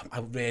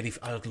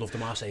 I'd love the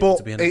Marseille one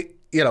to be in it.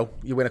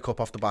 You win a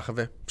cup off the back of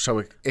it,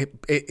 so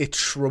it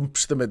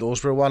trumps the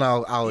Middlesbrough one.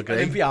 I'll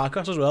agree. And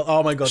Olympiacos as well.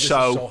 Oh my God, this is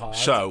so hard.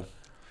 So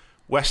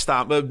West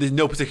Ham, there's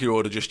no particular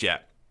order just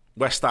yet.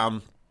 West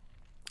Ham,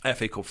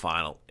 FA Cup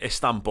final.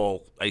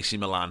 Istanbul, AC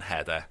Milan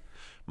header.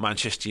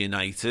 Manchester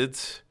United,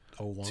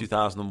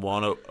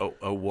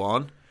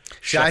 2001-01.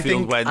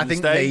 Sheffield Wednesday. I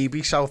think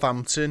maybe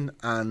Southampton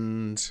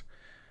and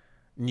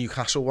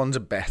Newcastle ones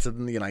are better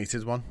than the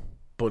United one,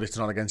 but it's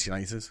not against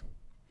United.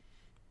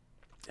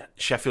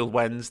 Sheffield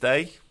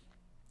Wednesday.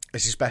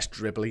 It's his best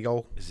dribbly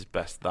goal. It's his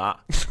best that.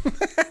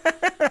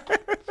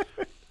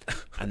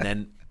 And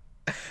then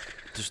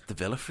does the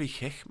Villa free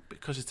kick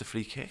because it's a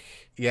free kick?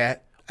 Yeah.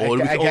 Or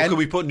can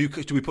we put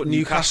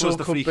Newcastle as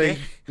the free kick?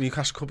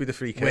 Newcastle could be the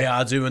free kick. We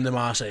are doing the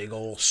Marseille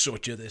goal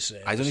such a this.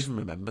 I don't even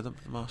remember the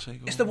Marseille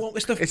goal. It's the one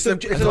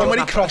when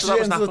he crosses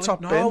it into the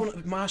top bin. No,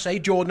 Marseille,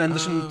 Jordan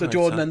Henderson,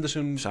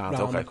 Henderson Sound,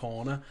 round okay. the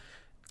corner.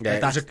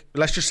 Yeah,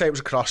 let's just say it was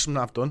a cross and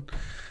I've done.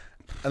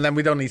 And then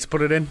we don't need to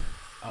put it in.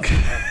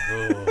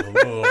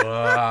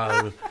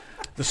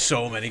 There's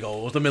so many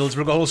goals. The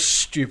Middlesbrough goal is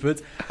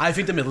stupid. I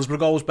think the Middlesbrough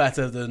goal is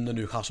better than the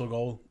Newcastle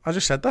goal. I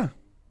just said that.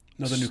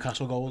 No, the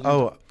Newcastle goal.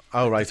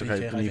 Oh, right,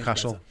 okay. The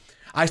Newcastle.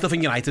 I still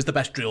think United's the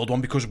best drilled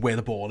one because where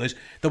the ball is.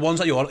 The ones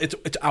that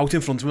it's out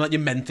in front of him that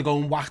you're meant to go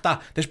and whack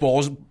that. This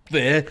ball's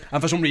there,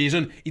 and for some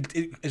reason,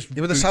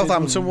 the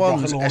Southampton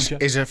one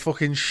is a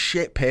fucking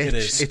shit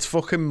pitch. It's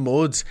fucking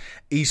mud.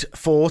 He's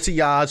 40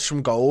 yards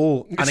from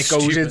goal, and it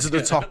goes into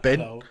the top bin.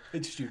 No,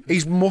 it's stupid.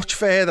 He's much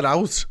further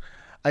out.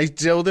 He's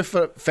drilled it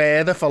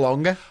further for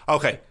longer.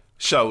 Okay,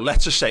 so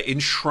let's just say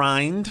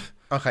enshrined.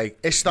 Okay,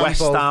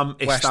 Istanbul.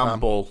 West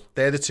Ham.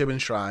 They're the two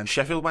enshrined.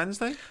 Sheffield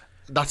Wednesday?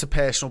 That's a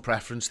personal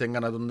preference thing,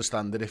 and I'd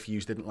understand it if you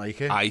didn't like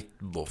it. I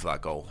love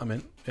that goal. I'm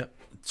in, yeah.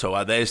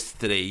 So there's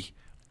 3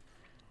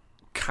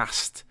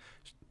 cast.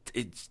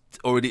 It's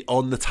already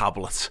on the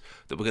tablet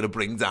that we're going to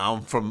bring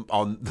down from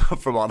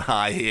on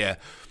high here.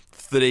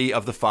 3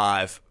 of the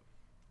 5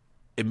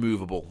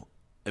 immutable.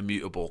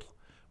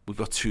 We've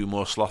got 2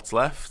 more slots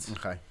left.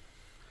 Okay.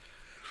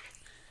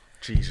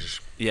 Jesus.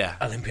 Yeah.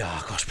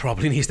 Olympiacos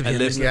probably needs to be in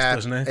this list,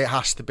 doesn't it? It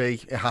has to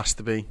be. It has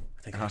to be.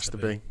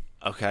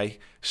 Okay.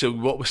 So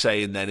what we're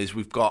saying then is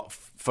we've got,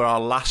 for our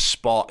last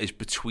spot is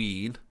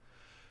between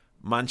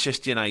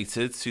Manchester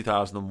United,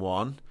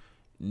 2001,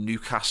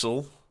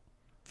 Newcastle,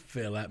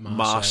 Villa,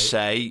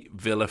 Marseille,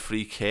 Villa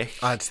free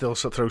kick. I'd still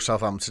throw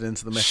Southampton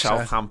into the mix.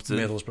 Southampton.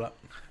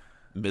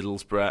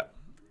 Middlesbrough.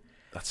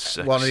 That's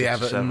 6, one of the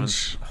 6,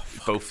 Evertons.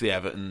 Both the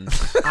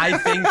Evertons. I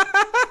think,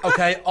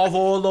 okay, of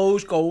all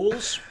those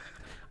goals,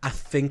 I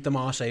think the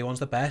Marseille one's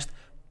the best,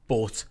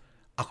 but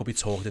I could be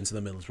talked into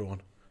the Middlesbrough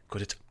one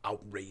because it's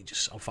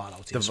outrageous how far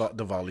out he is.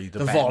 The volley.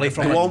 The volley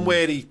from the one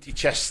where he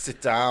chests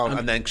it down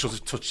and then sort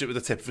of touches it with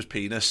the tip of his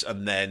penis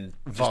and then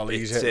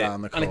volleys it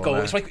down the corner. And it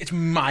goes, it's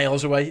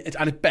miles away,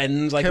 and it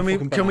bends like a fucking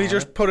banana. Can we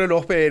just put it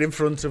up here in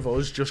front of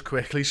us just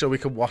quickly so we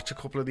can watch a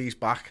couple of these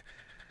back?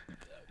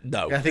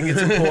 No. I think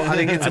it's important. I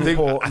think it's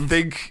important.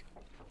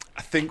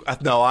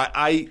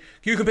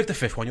 You can pick the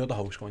 5th one. You're the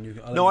host one.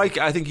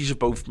 I think he's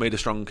both made a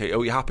strong case.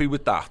 Are you happy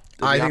with that?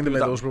 I think the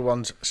Middlesbrough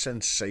one's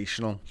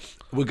sensational.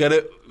 We're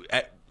gonna.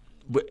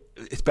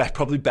 It's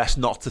probably best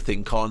not to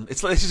think on.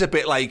 This is a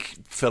bit like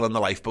filling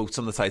the lifeboats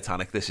on the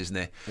Titanic. This, isn't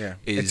it? Yeah.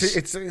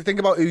 It's think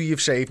about who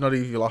you've saved, not who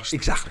you've lost.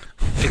 Exactly.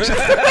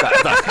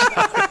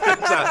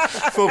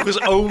 Focus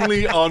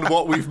only on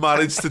what we've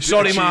managed to do.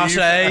 Sorry,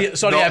 Marseille.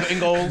 Sorry, Everton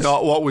goals.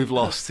 Not what we've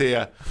lost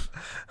here.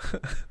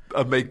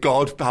 And may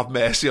God have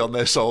mercy on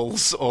their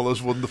souls. All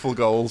those wonderful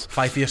goals.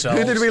 Fight for yourselves.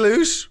 Who did we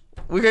lose?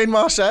 We gained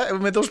Marseille,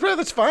 Middlesbrough.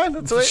 That's fine.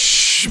 That's it.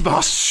 Shh, we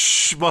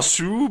don't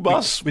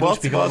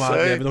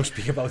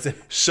speak about it.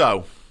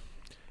 So,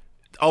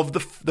 of the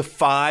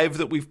 5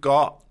 that we've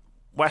got,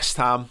 West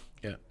Ham,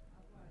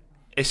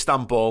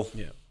 Istanbul,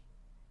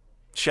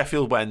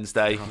 Sheffield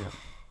Wednesday.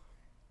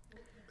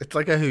 It's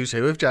like a who's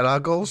who of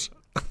Gerrard goals.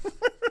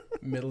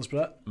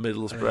 Middlesbrough.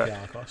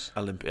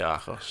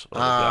 Olympiacos.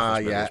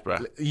 Yeah.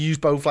 Use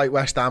both like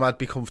West Ham. I'd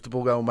be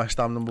comfortable going West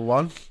Ham number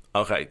 1.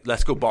 Okay,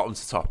 let's go bottom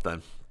to top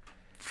then.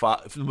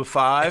 Number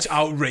 5. It's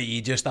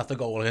outrageous that the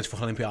goal against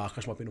fucking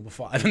Olympiacos might be number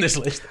 5 in this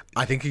list.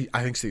 I think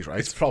Steve's right.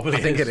 It's probably.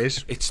 I think it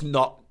is. It's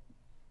not.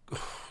 Oh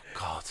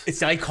God.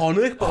 It's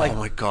iconic, but oh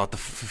my God, the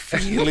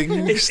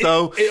feelings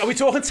though. Are we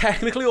talking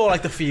technically or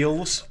like the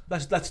feels?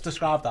 Let's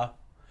describe that.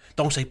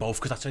 Don't say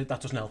both because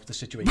that doesn't help the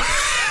situation.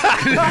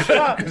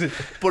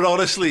 But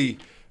honestly,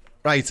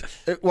 right.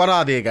 What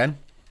are they again?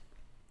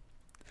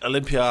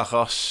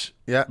 Olympiacos,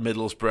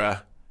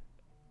 Middlesbrough,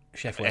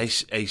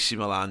 Sheffield, AC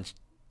Milan,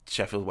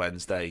 Sheffield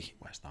Wednesday,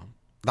 West Ham.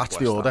 That's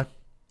the order.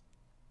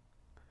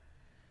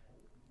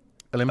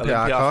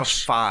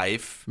 Olympiacos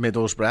 5,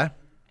 Middlesbrough,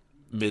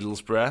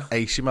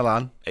 AC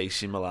Milan,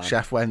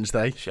 Sheffield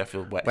Wednesday,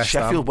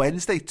 Sheffield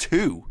Wednesday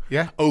 2.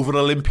 Yeah, over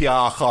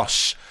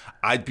Olympiacos.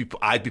 I'd be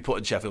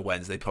putting Sheffield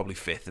Wednesday probably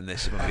 5th in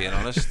this, if I'm being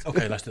honest.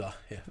 Okay, let's do that.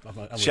 Yeah,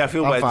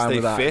 Sheffield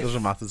Wednesday 5th. It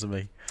doesn't matter to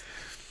me.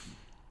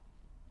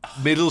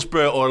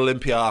 Middlesbrough or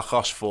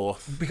Olympiacos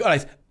 4th.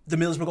 Right, the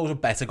Middlesbrough goal is a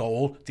better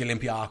goal. The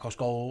Olympiacos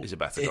goal is a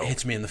better goal. It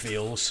hits me in the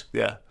feels.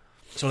 Yeah.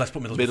 So let's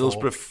put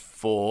Middlesbrough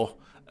 4,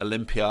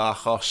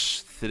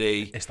 Olympiacos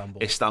 3,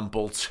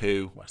 Istanbul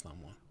 2, West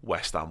Ham 1.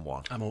 West Ham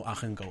 1. I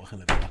can live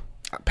with that.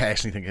 I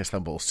personally think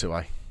Istanbul's too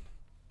high.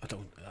 I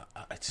don't.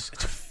 It's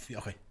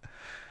okay.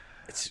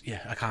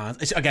 I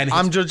can't.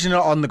 I'm judging it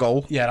on the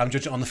goal. Yeah, I'm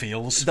judging it on the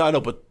feels.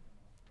 No, but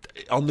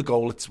on the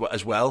goal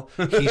as well.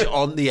 He's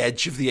on the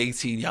edge of the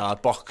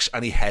 18-yard box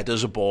and he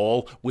headers a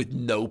ball with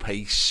no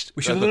pace.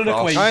 We should have done an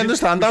equation. I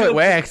understand how it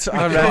worked.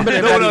 I remember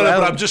it. No,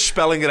 well. but I'm just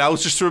spelling it out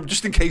just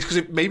in case, because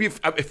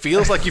it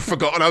feels like you've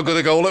forgotten how good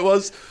a goal it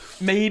was.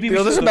 Maybe the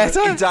others are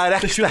better. He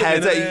directs the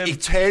header. He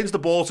turns the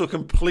ball to a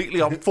completely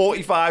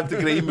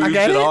 45-degree, moves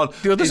it on.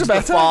 The others into are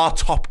better. The far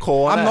top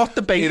corner. I'm not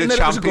debating that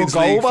it was a good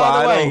goal,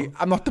 by the way.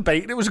 I'm not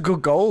debating it was a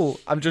good goal.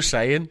 I'm just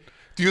saying.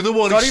 The other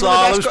one, he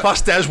slaloms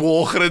past Des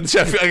Walker in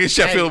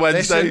Sheffield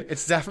Wednesday. Listen,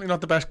 it's definitely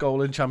not the best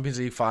goal in Champions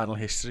League final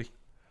history.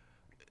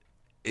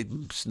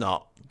 It's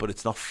not, but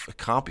it's not. It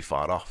can't be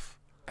far off.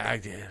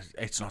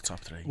 It's not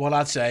top 3. What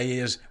I'd say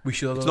is we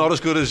should. It's not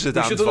as good as Zidane's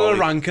volley. We should have done a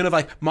ranking of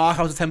like mark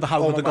out of 10 for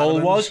how good the goal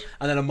was,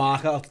 and then a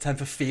mark out of 10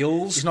 for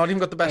feels. He's not even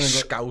got the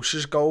best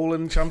Scousers goal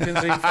in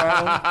Champions League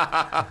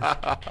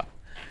final.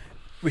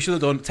 We should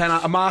have done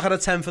a mark out of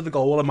 10 for the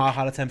goal, a mark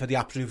out of 10 for the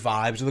absolute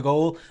vibes of the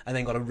goal, and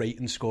then got a rate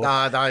and score.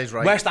 Nah, that is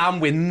right. West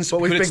Ham wins.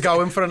 But we've been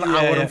going for an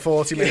hour and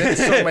 40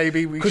 minutes, so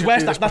maybe we should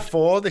do this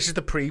before. This is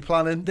the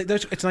pre-planning.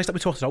 It's nice that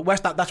we talked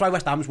about that's why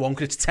West Ham's won,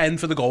 because it's 10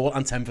 for the goal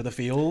and 10 for the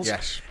feels.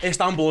 Yes.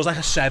 Istanbul's like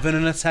a 7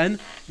 and a 10,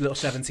 little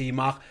 17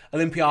 mark.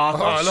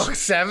 Olympiacos. Oh, look,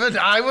 7.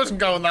 I wasn't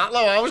going that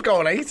low. I was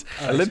going 8.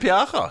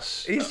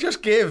 Olympiacos. He's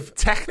just give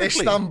technically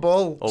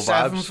Istanbul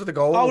 7 vibes. For the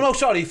goal. Oh no,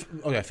 sorry.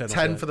 Okay, fair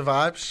 10 enough, for the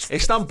vibes.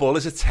 Istanbul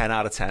is a 10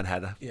 out of 10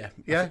 header. Yeah.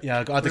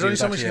 There's only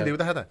so much you can do with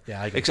the header.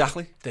 Yeah, I agree.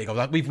 Exactly. There you go.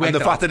 And the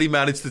fact that he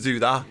managed to do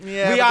that.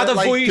 Yeah, we had a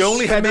voice. The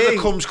only header that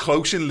comes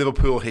close in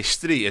Liverpool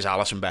history is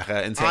Alisson Becker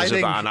in terms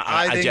of that.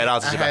 I think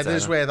Gerrard's a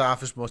header's worth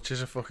half as much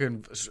as a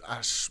fucking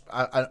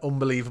an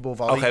unbelievable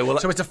volley. Okay, well,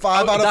 so it's a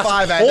 5 out of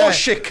 5 header.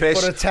 Horseshit,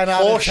 Chris. But a 10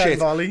 out of 10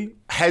 volley.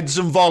 Heads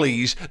and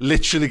volleys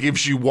literally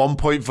gives you 1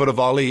 point for the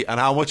volley, and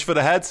how much for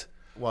the head?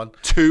 1.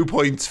 2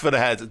 points for the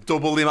head,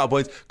 double the amount of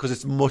points, because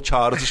it's much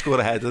harder to score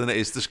a header than it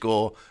is to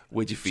score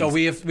with your feet. So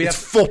we it's have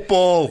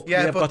football.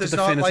 Yeah, but there's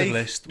not like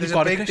list. There's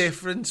a big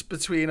difference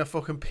between a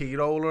fucking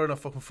P-roller and a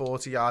fucking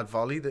 40-yard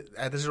volley. The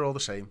headers are all the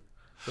same.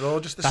 They're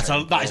all just the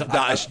same.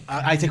 That is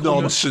I take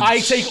nonsense. I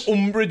take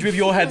umbrage with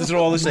your headers are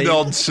all the same.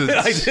 Nonsense.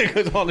 I take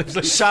it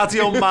honestly.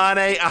 Sadio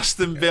Mane,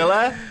 Aston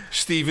Villa,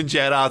 Steven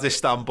Gerrard,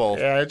 Istanbul.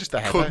 Yeah, just a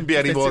header. Couldn't be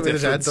any more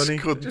different.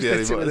 Couldn't be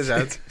any more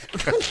different.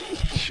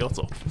 Shut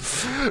up.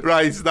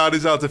 Right, that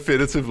is our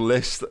definitive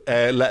list.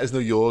 Let us know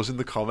yours in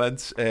the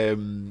comments.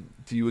 Do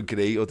you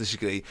agree or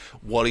disagree?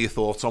 What are your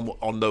thoughts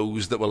on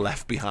those that were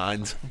left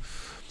behind?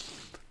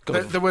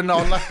 There were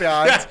none left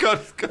behind. Yeah, good.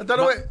 I don't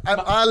know.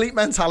 Our elite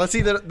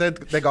mentality,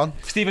 they're gone.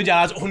 Steven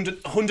Gerrard's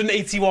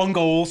 181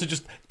 goals have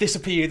just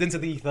disappeared into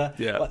the ether.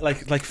 Yeah.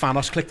 Like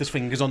Thanos clicked his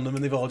fingers on them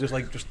and they've all just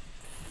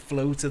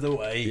floated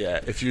away.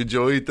 Yeah, if you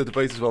enjoyed the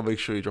debate as well, make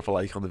sure you drop a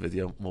like on the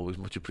video. Always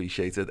much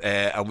appreciated.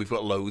 And we've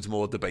got loads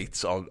more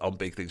debates on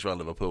big things around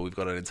Liverpool. We've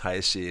got an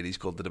entire series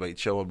called The Debate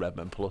Show on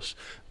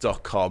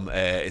redmenplus.com.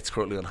 It's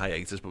currently on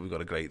hiatus, but we've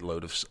got a great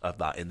load of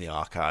that in the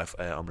archive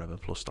on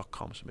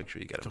redmenplus.com, so make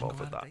sure you get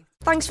involved with that.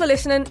 Thanks for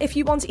listening. If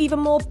you want even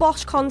more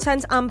Bosch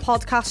content and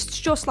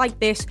podcasts just like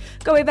this,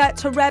 go over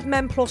to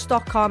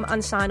redmenplus.com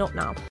and sign up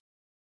now.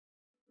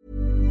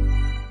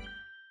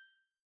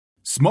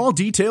 Small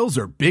details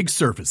are big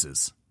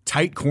surfaces.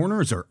 Tight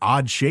corners are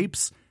odd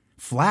shapes.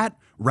 Flat,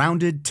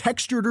 rounded,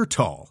 textured, or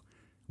tall.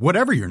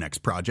 Whatever your next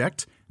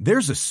project,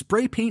 there's a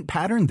spray paint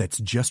pattern that's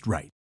just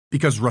right.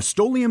 Because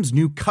Rust-Oleum's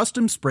new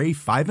Custom Spray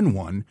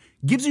 5-in-1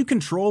 gives you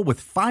control with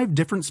 5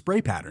 different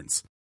spray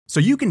patterns. So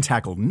you can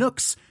tackle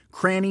nooks,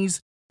 crannies,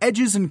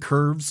 edges, and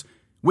curves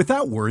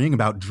without worrying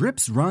about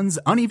drips, runs,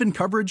 uneven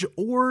coverage,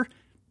 or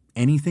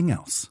anything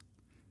else.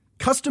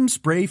 Custom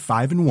Spray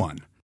 5-in-1.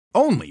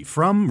 Only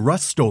from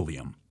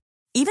Rust-Oleum.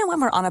 Even when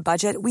we're on a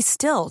budget, we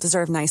still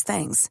deserve nice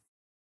things.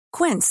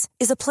 Quince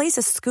is a place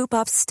to scoop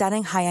up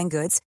stunning high-end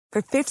goods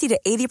for 50 to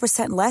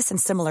 80% less than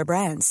similar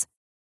brands.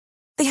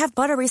 They have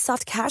buttery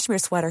soft cashmere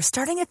sweaters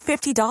starting at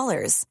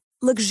 $50,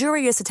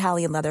 luxurious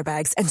Italian leather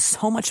bags, and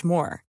so much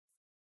more.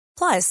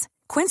 Plus,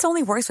 Quince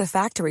only works with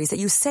factories that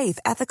use safe,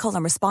 ethical,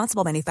 and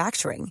responsible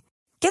manufacturing.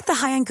 Get the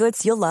high-end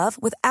goods you'll love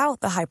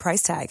without the high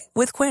price tag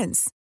with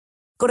Quince.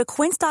 Go to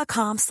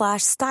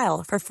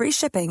quince.com/style for free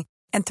shipping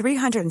and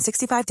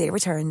 365-day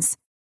returns.